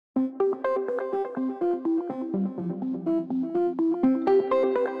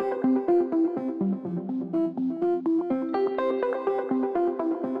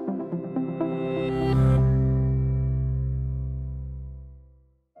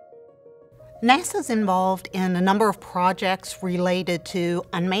NASA's involved in a number of projects related to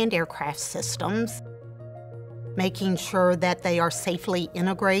unmanned aircraft systems, making sure that they are safely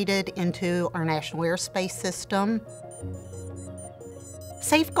integrated into our national airspace system.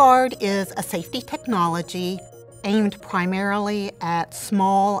 Safeguard is a safety technology aimed primarily at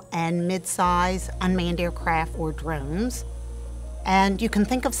small and mid-size unmanned aircraft or drones. And you can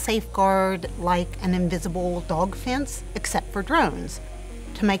think of Safeguard like an invisible dog fence, except for drones,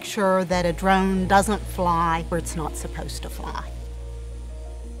 to make sure that a drone doesn't fly where it's not supposed to fly.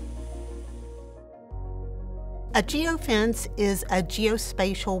 A geofence is a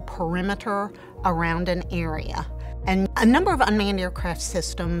geospatial perimeter around an area. And a number of unmanned aircraft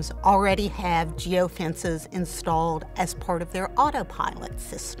systems already have geofences installed as part of their autopilot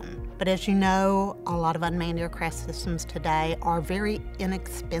system. But as you know, a lot of unmanned aircraft systems today are very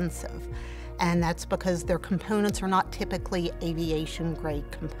inexpensive. And that's because their components are not typically aviation-grade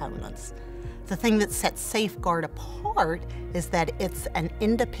components. The thing that sets Safeguard apart is that it's an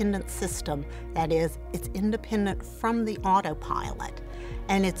independent system. That is, it's independent from the autopilot,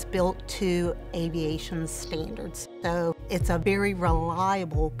 and it's built to aviation standards. So it's a very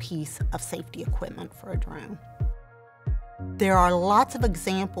reliable piece of safety equipment for a drone. There are lots of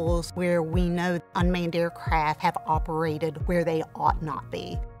examples where we know unmanned aircraft have operated where they ought not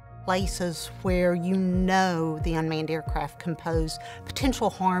be. Places where you know the unmanned aircraft can pose potential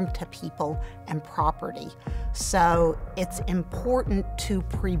harm to people and property. So it's important to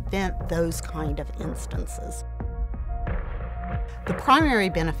prevent those kind of instances. The primary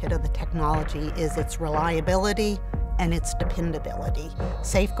benefit of the technology is its reliability and its dependability.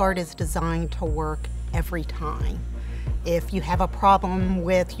 Safeguard is designed to work every time. If you have a problem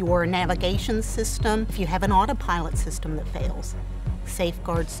with your navigation system, if you have an autopilot system that fails,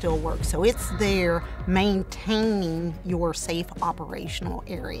 Safeguard still works. So it's there maintaining your safe operational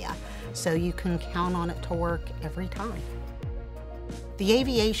area. So you can count on it to work every time. The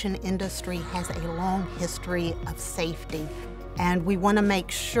aviation industry has a long history of safety, and we want to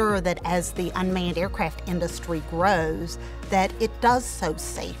make sure that as the unmanned aircraft industry grows, that it does so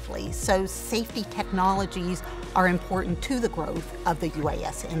safely. So safety technologies are important to the growth of the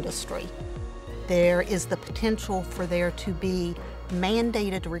UAS industry. There is the potential for there to be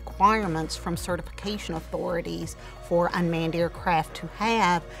mandated requirements from certification authorities for unmanned aircraft to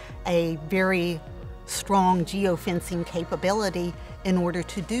have a very strong geofencing capability in order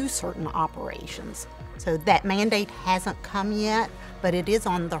to do certain operations. So that mandate hasn't come yet, but it is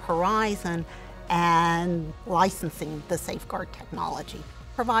on the horizon, and licensing the Safeguard technology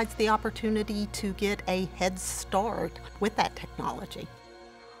provides the opportunity to get a head start with that technology.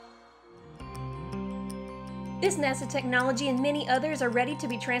 This NASA technology and many others are ready to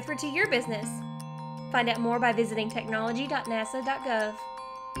be transferred to your business. Find out more by visiting technology.nasa.gov.